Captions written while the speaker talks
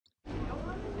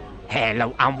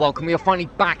Hello and welcome. We are finally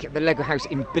back at the Lego house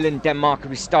in Billund, Denmark.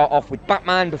 We start off with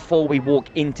Batman before we walk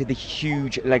into the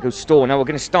huge Lego store. Now we're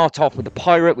going to start off with the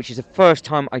Pirate, which is the first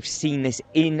time I've seen this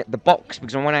in the box,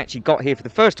 because when I actually got here for the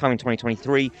first time in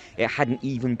 2023, it hadn't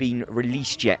even been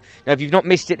released yet. Now if you've not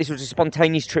missed it, this was a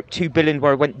spontaneous trip to Billund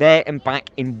where I went there and back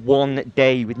in one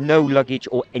day with no luggage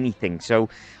or anything. So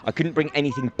I couldn't bring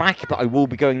anything back, but I will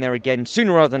be going there again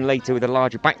sooner rather than later with a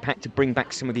larger backpack to bring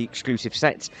back some of the exclusive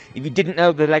sets. If you didn't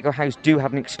know, the Lego house do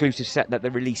have an exclusive set that they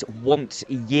release once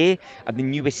a year, and the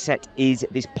newest set is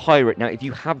this Pirate. Now if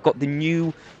you have got the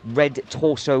new red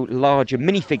torso larger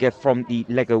minifigure from the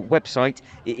Lego website,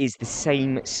 it is the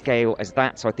same scale as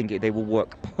that, so I think they will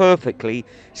work perfectly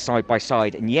side by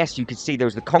side. And yes, you can see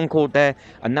there's the Concorde there,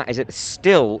 and that is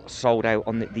still sold out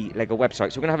on the Lego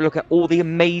website. So we're going to have a look at all the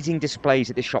amazing displays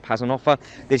that this shop has on offer.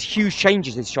 There's huge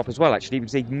changes in this shop as well, actually,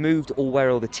 because they've moved where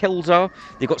all the tills are.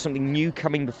 They've got something new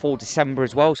coming before December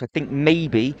as well, so I think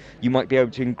maybe you might be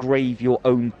able to engrave your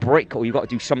own brick, or you've got to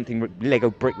do something Lego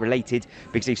brick related,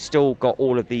 because they've still got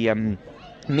all of the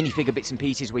minifigure bits and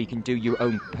pieces where you can do your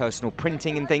own personal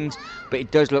printing and things, but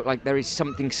it does look like there is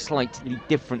something slightly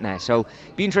different there. So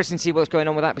be interesting to see what's going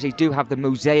on with that, because they do have the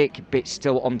mosaic bit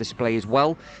still on display as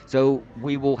well, so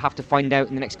we will have to find out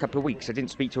in the next couple of weeks. I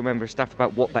didn't speak to a member of staff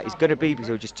about what that is going to be because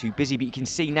they were just too busy, but you can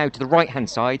see now to the right hand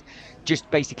side, just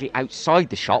basically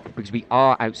outside the shop, because we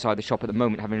are outside the shop at the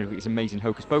moment having a look at this amazing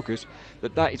hocus pocus,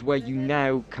 that is where you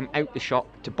now come out the shop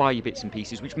to buy your bits and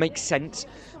pieces, which makes sense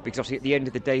because obviously at the end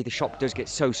of the day the shop does get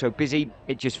so busy,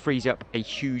 it just frees up a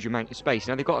huge amount of space.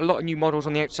 Now they've got a lot of new models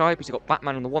on the outside, because they've got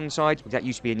Batman on the one side, because that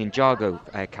used to be a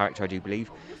Ninjago character I do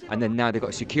believe, and then now they've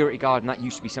got a security guard, and that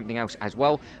used to be something else as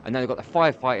well, and now they've got the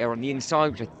firefighter on the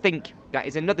inside, which I think that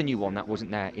is another new one that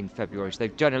wasn't there in February. So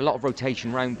they've done a lot of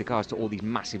rotation around with regards to all these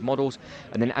massive models,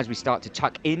 and then as we start to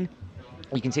tuck in,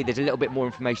 you can see there's a little bit more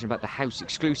information about the house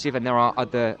exclusive, and there are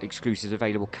other exclusives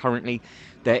available currently.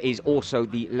 There is also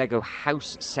the Lego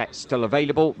house set still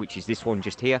available, which is this one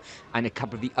just here, and a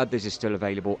couple of the others are still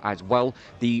available as well.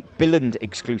 The Billund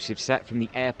exclusive set from the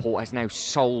airport has now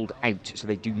sold out, so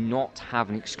they do not have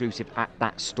an exclusive at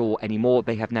that store anymore.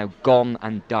 They have now gone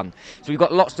and done. So we've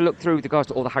got lots to look through with regards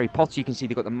to all the Harry Potter. You can see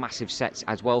they've got the massive sets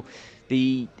as well.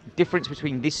 The difference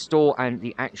between this store and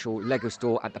the actual Lego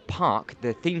store at the park,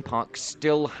 the theme park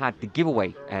still had the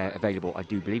giveaway available, I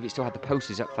do believe. It still had the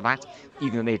posters up for that,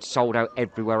 even though they had sold out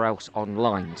everywhere else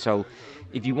online. So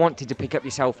if you wanted to pick up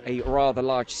yourself a rather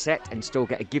large set and still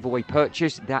get a giveaway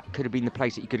purchase, that could have been the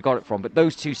place that you could have got it from. But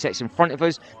those two sets in front of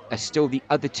us are still the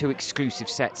other two exclusive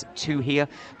sets to here.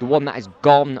 The one that has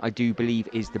gone, I do believe,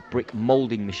 is the brick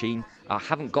moulding machine. I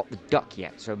haven't got the duck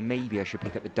yet, so maybe I should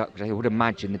pick up the duck, because I would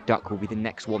imagine the duck will be the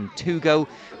next one to go.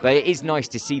 But it is nice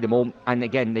to see them all, and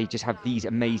again, they just have these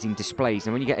amazing displays.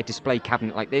 And when you get a display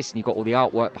cabinet like this and you've got all the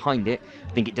artwork behind it,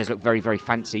 I think it does look very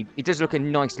fancy. It does look a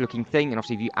nice looking thing, and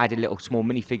obviously if you add a little small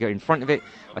minifigure in front of it,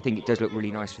 I think it does look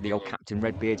really nice for the old Captain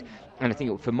Redbeard. And I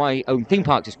think for my own theme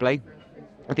park display,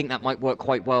 I think that might work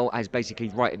quite well as basically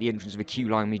right at the entrance of a queue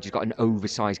line, we just got an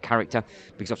oversized character,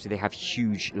 because obviously they have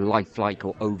huge lifelike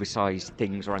or oversized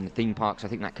things around the theme park, so I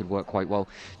think that could work quite well.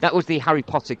 That was the Harry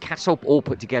Potter castle, all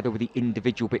put together with the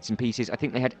individual bits and pieces. I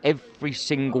think they had every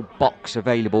single box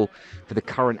available for the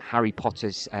current Harry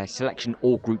Potter's selection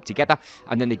all grouped together,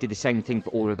 and then they did the same thing for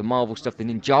all of the Marvel stuff. The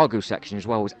Ninjago section as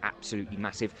well was absolutely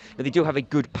massive. Now they do have a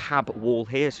good pab wall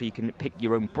here, so you can pick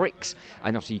your own bricks,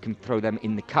 and also you can throw them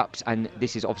in the cups, and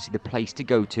this is obviously the place to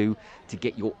go to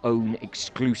get your own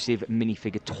exclusive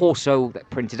minifigure torso that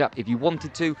printed up if you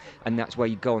wanted to, and that's where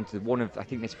you go onto one of, I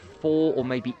think there's 4 or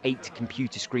maybe 8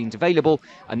 computer screens available,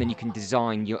 and then you can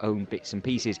design your own bits and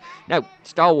pieces. Now,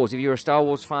 Star Wars, if you're a Star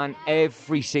Wars fan,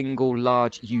 every single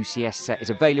large UCS set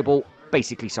is available,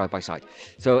 basically side by side.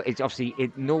 So it's obviously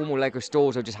in normal Lego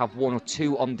stores they'll just have 1 or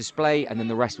 2 on display, and then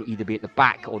the rest will either be at the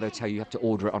back or they'll tell you have to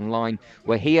order it online,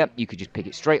 where here you could just pick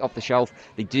it straight off the shelf.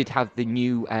 They did have the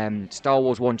new Star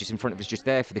Wars one just in front of us just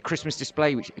there for the Christmas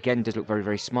display, which again does look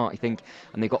very smart, I think.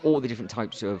 And they've got all the different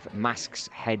types of masks,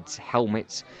 heads,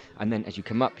 helmets, and then as you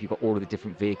come up you've got all of the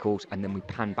different vehicles, and then we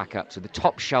pan back up. So the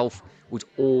top shelf was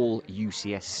all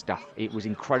UCS stuff. It was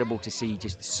incredible to see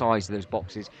just the size of those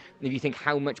boxes. And if you think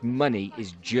how much money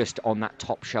is just on that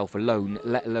top shelf alone,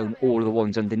 let alone all of the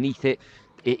ones underneath it,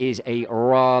 it is a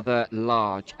rather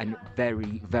large and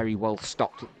very well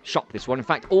stocked shop, this one. In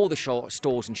fact, all the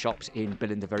stores and shops in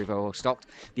Billund are very well stocked.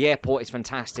 The airport is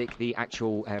fantastic. The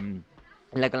actual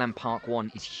Legoland Park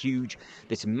 1 is huge.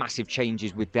 There's some massive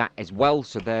changes with that as well,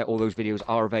 so there all those videos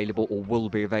are available or will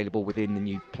be available within the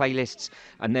new playlists.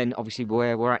 And then obviously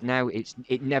where we're at now,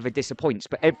 it never disappoints,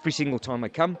 but every single time I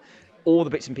come, all the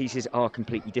bits and pieces are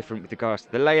completely different with regards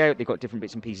to the layout. They've got different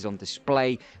bits and pieces on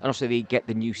display, and also they get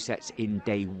the new sets in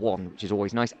day one, which is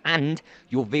always nice. And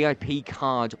your VIP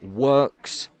card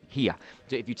works here.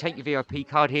 So if you take your VIP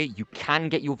card here, you can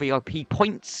get your VIP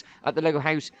points at the Lego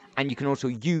house, and you can also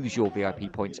use your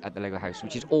VIP points at the Lego house,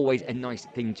 which is always a nice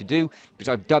thing to do, because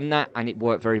I've done that and it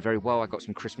worked very, very well. I got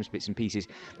some Christmas bits and pieces.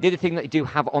 The other thing that they do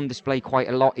have on display quite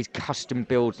a lot is custom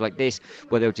builds like this,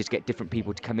 where they'll just get different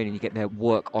people to come in and you get their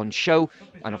work on show.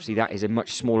 And obviously that is a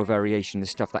much smaller variation of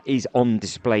the stuff that is on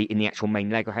display in the actual main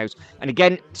Lego house. And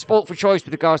again, sport for choice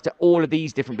with regards to all of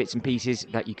these different bits and pieces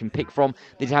that you can pick from.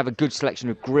 They have a good selection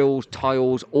of grills, tiles,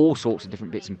 all sorts of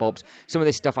different bits and bobs. Some of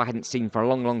this stuff I hadn't seen for a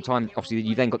long, long time. Obviously,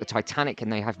 you then got the Titanic,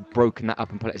 and they have broken that up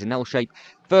and put it as an L shape.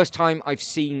 First time I've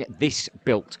seen this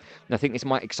built. And I think this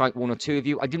might excite one or two of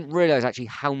you. I didn't realise actually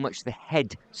how much the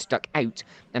head stuck out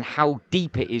and how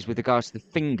deep it is with regards to the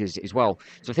fingers as well.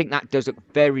 So I think that does look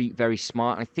very, very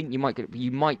smart. I think you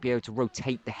might be able to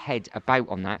rotate the head about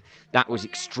on that. That was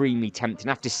extremely tempting.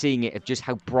 After seeing it of just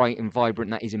how bright and vibrant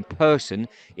that is in person,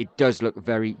 it does look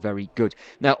very, very good.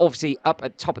 Now, obviously, up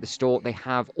at the top of the store, they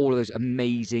have all of those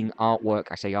amazing artwork.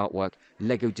 I say artwork,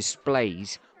 Lego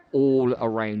displays all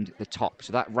around the top.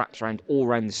 So that wraps around all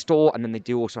around the store, and then they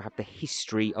do also have the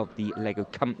history of the Lego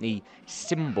company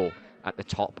symbol at the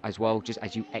top as well, just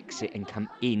as you exit and come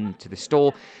into the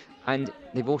store. And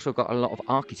they've also got a lot of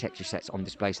architecture sets on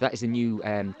display. So that is the new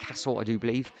castle, I do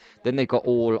believe. Then they've got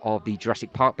all of the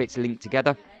Jurassic Park bits linked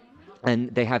together.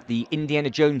 And they have the Indiana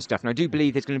Jones stuff. And I do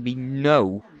believe there's going to be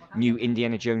no new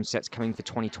Indiana Jones sets coming for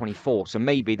 2024. So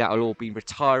maybe that'll all be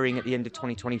retiring at the end of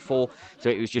 2024. So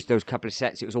it was just those couple of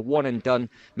sets. It was a one and done.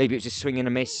 Maybe it was a swing and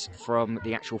a miss from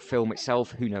the actual film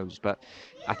itself. Who knows? But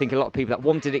I think a lot of people that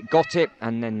wanted it got it,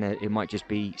 and then it might just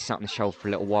be sat on the shelf for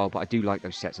a little while. But I do like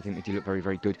those sets. I think they do look very,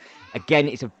 very good. Again,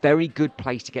 it's a very good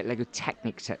place to get Lego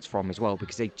Technic sets from as well,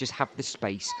 because they just have the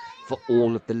space for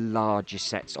all of the larger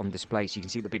sets on display. So you can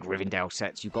see the big Rivendell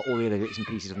sets. You've got all the other bits and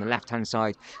pieces on the left-hand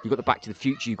side. You've got the Back to the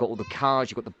Future. You've got all the cars.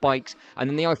 You've got the bikes. And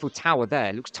then the Eiffel Tower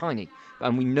there looks tiny.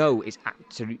 And we know it's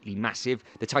absolutely massive.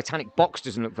 The Titanic box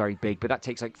doesn't look very big, but that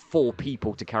takes like 4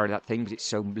 people to carry that thing because it's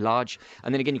so large.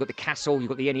 And then again, you've got the castle, you've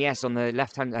got the NES on the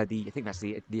left-hand, I think that's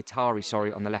the Atari,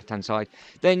 sorry, on the left-hand side.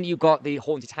 Then you've got the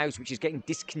Haunted House, which is getting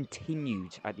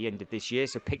discontinued at the end of this year,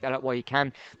 so pick that up while you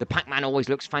can. The Pac-Man always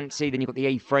looks fancy. Then you've got the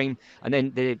A-frame, and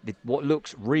then what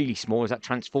looks really small is that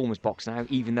Transformers box now,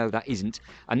 even though that isn't.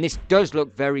 And this does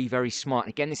look very, very smart.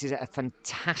 Again, this is at a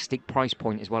fantastic price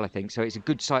point as well, I think. So it's a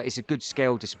good site, it's a good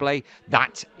scale display.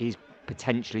 That is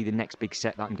potentially the next big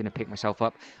set that I'm going to pick myself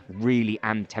up. Really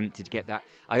am tempted to get that.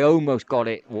 I almost got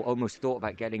it, or almost thought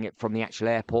about getting it from the actual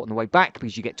airport on the way back,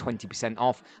 because you get 20%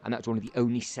 off, and that's one of the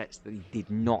only sets that they did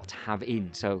not have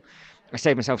in. So I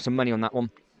saved myself some money on that one.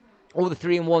 All the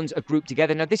 3-in-1s are grouped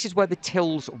together. Now, this is where the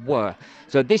tills were.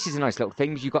 So this is a nice little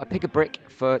thing. You've got to pick a brick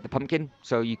for the pumpkin,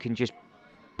 so you can just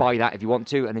buy that if you want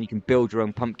to, and then you can build your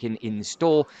own pumpkin in the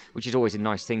store, which is always a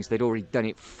nice thing. So they'd already done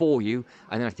it for you,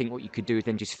 and then I think what you could do is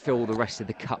then just fill the rest of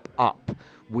the cup up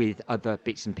with other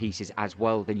bits and pieces as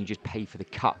well. Then you just pay for the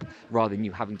cup rather than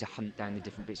you having to hunt down the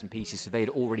different bits and pieces. So they had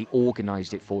already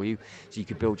organised it for you, so you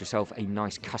could build yourself a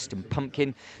nice custom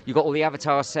pumpkin. You've got all the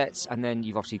avatar sets, and then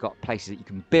you've obviously got places that you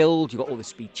can build. You've got all the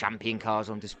Speed Champion cars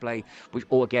on display, which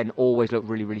all again always look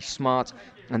really, really smart.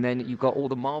 And then you've got all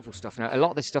the Marvel stuff. Now, a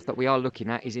lot of the stuff that we are looking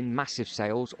at is in massive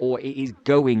sales, or it is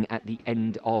going at the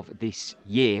end of this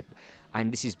year. And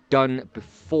this is done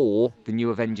before the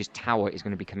new Avengers Tower is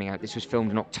going to be coming out. This was filmed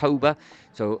in October,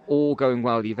 so all going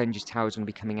well, the Avengers Tower is going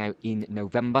to be coming out in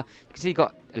November. You can see you've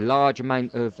got a large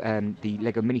amount of the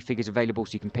Lego minifigures available,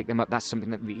 so you can pick them up. That's something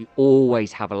that we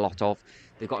always have a lot of.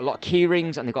 They've got a lot of key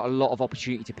rings, and they've got a lot of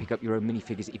opportunity to pick up your own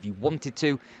minifigures if you wanted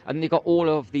to. And they've got all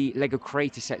of the Lego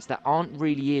creator sets that aren't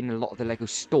really in a lot of the Lego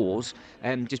stores,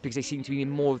 just because they seem to be in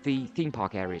more of the theme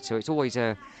park area. So it's always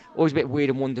a bit weird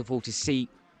and wonderful to see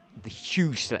the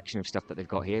huge selection of stuff that they've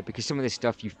got here, because some of this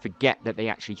stuff you forget that they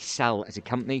actually sell as a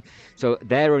company. So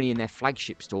they're only in their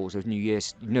flagship stores, those New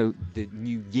Year's, the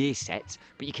New Year sets,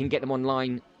 but you can get them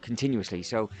online continuously.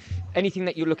 So anything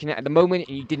that you're looking at the moment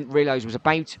and you didn't realize was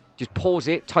about, just pause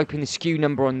it, type in the SKU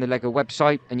number on the Lego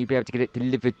website, and you'll be able to get it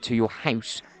delivered to your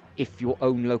house if your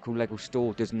own local Lego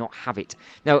store does not have it.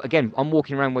 Now, again, I'm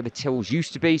walking around where the tills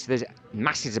used to be, so there's a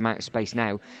massive amount of space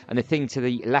now. And the thing to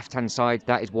the left-hand side,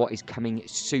 that is what is coming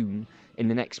soon in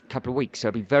the next couple of weeks. So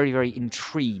I'll be very, very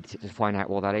intrigued to find out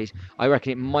what that is. I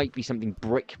reckon it might be something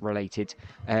brick related.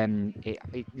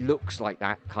 It looks like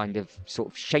that kind of sort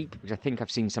of shape, because I think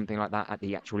I've seen something like that at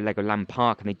the actual Legoland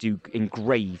Park, and they do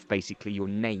engrave basically your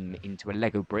name into a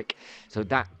Lego brick. So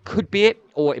that could be it,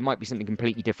 or it might be something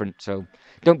completely different. So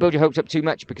don't build your hopes up too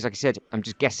much, because like I said, I'm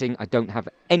just guessing. I don't have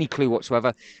any clue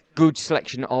whatsoever. Good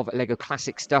selection of Lego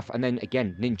classic stuff, and then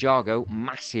again, Ninjago,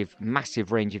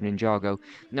 massive range of Ninjago.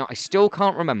 Now, I still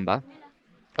can't remember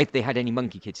if they had any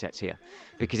Monkey Kid sets here,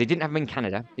 because they didn't have them in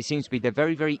Canada. It seems to be they're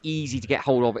very, very easy to get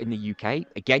hold of in the UK.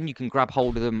 Again, you can grab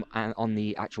hold of them on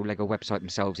the actual Lego website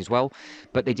themselves as well.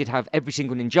 But they did have every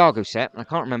single Ninjago set, and I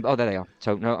can't remember. Oh, there they are.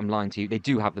 So, no, I'm lying to you. They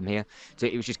do have them here. So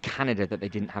it was just Canada that they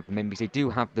didn't have them in, because they do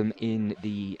have them in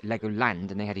the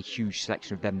Legoland, and they had a huge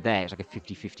selection of them there. It's like a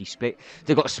 50-50 split.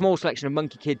 They've got a small selection of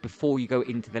Monkey Kid before you go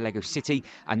into the Lego City,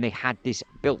 and they had this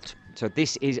built. So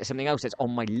this is something else that's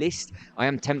on my list. I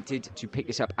am tempted to pick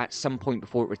this up at some point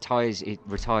before it retires. It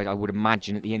retired, I would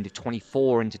imagine, at the end of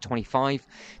 24 into 25.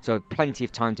 So plenty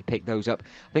of time to pick those up.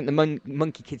 I think the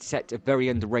Monkey Kid set are very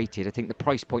underrated. I think the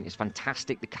price point is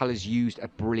fantastic. The colours used are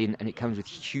brilliant, and it comes with a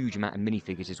huge amount of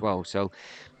minifigures as well. So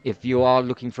if you are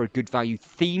looking for a good value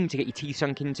theme to get your teeth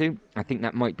sunk into, I think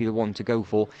that might be the one to go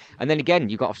for. And then again,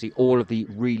 you've got obviously all of the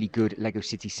really good Lego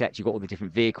City sets. You've got all the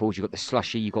different vehicles. You've got the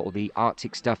slushy. You've got all the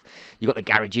Arctic stuff. You've got the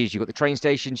garages. You've got the train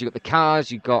stations. You've got the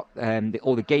cars. You've got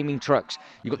all the gaming trucks.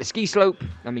 You've got the ski slope.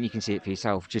 I mean, you can see it for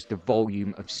yourself, just the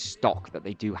volume of stock that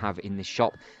they do have in this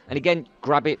shop. And again,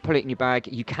 grab it, put it in your bag.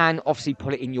 You can obviously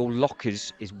put it in your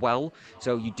lockers as well.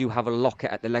 So you do have a locker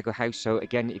at the Lego house. So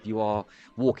again, if you are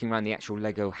walking around the actual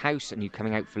Lego house and you're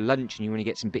coming out for lunch and you want to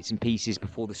get some bits and pieces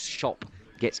before the shop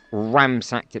gets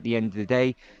ransacked at the end of the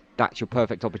day, that's your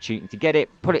perfect opportunity to get it.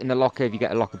 Put it in the locker if you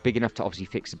get a locker big enough to obviously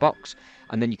fix the box,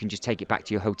 and then you can just take it back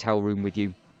to your hotel room with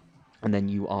you, and then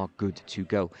you are good to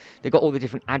go. They've got all the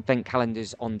different advent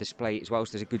calendars on display as well,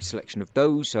 so there's a good selection of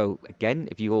those. So again,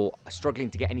 if you're struggling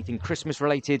to get anything Christmas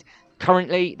related,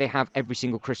 currently they have every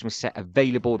single Christmas set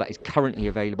available that is currently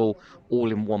available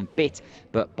all in one bit,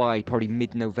 but by probably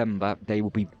mid-November they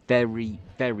will be very,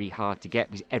 very hard to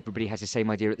get, because everybody has the same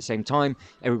idea at the same time.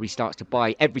 Everybody starts to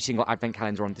buy every single advent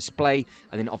calendar on display,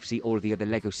 and then obviously all of the other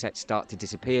Lego sets start to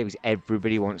disappear, because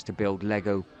everybody wants to build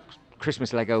Lego,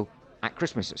 Christmas Lego at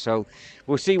Christmas. So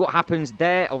we'll see what happens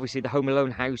there. Obviously the Home Alone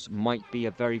house might be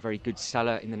a very, very good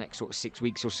seller in the next sort of 6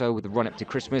 weeks or so with the run up to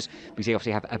Christmas, because they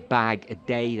obviously have a bag a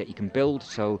day that you can build.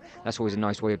 So that's always a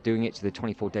nice way of doing it. So the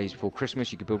 24 days before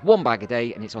Christmas you can build one bag a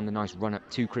day, and it's on the nice run up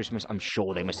to Christmas. I'm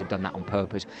sure they must have done that on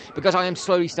purpose, because I am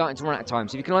slowly starting to run out of time.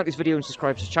 So if you can like this video and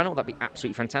subscribe to the channel, that'd be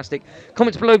absolutely fantastic.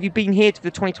 Comments below if you've been here to the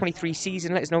 2023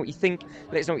 season. Let us know what you think.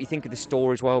 Let us know what you think of the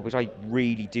store as well, because I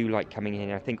really do like coming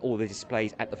in. I think all the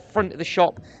displays at the front of the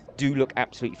shop do look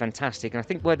absolutely fantastic, and I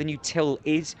think where the new till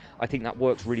is, I think that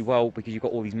works really well, because you've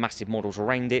got all these massive models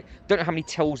around it. Don't know how many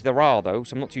tills there are though,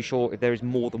 so I'm not too sure if there is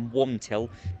more than one till,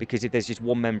 because if there's just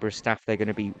one member of staff they're going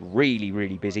to be really,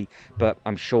 really busy, but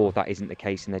I'm sure that isn't the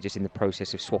case and they're just in the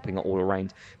process of swapping it all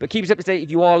around. But keep us up to date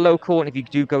if you are local, and if you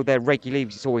do go there regularly,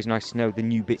 because it's always nice to know the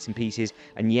new bits and pieces.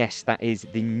 And yes, that is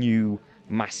the new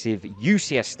massive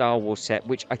UCS Star Wars set,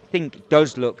 which I think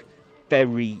does look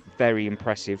very, very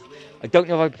impressive. I don't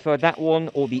know if I prefer that one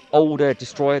or the older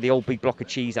Destroyer, the old big block of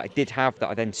cheese that I did have that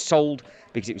I then sold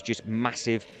because it was just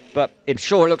massive. But I'm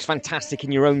sure it looks fantastic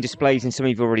in your own displays, and some of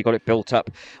you have already got it built up.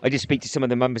 I did speak to some of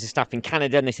the members of staff in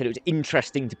Canada, and they said it was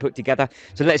interesting to put together.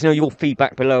 So let us know your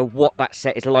feedback below, what that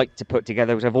set is like to put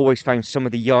together, because I've always found some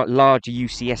of the larger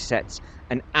UCS sets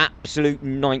an absolute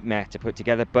nightmare to put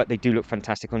together, but they do look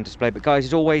fantastic on display. But guys,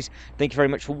 as always, thank you very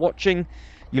much for watching.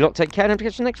 You lot take care, and I'll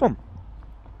catch you in the next one.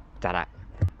 Ta-da.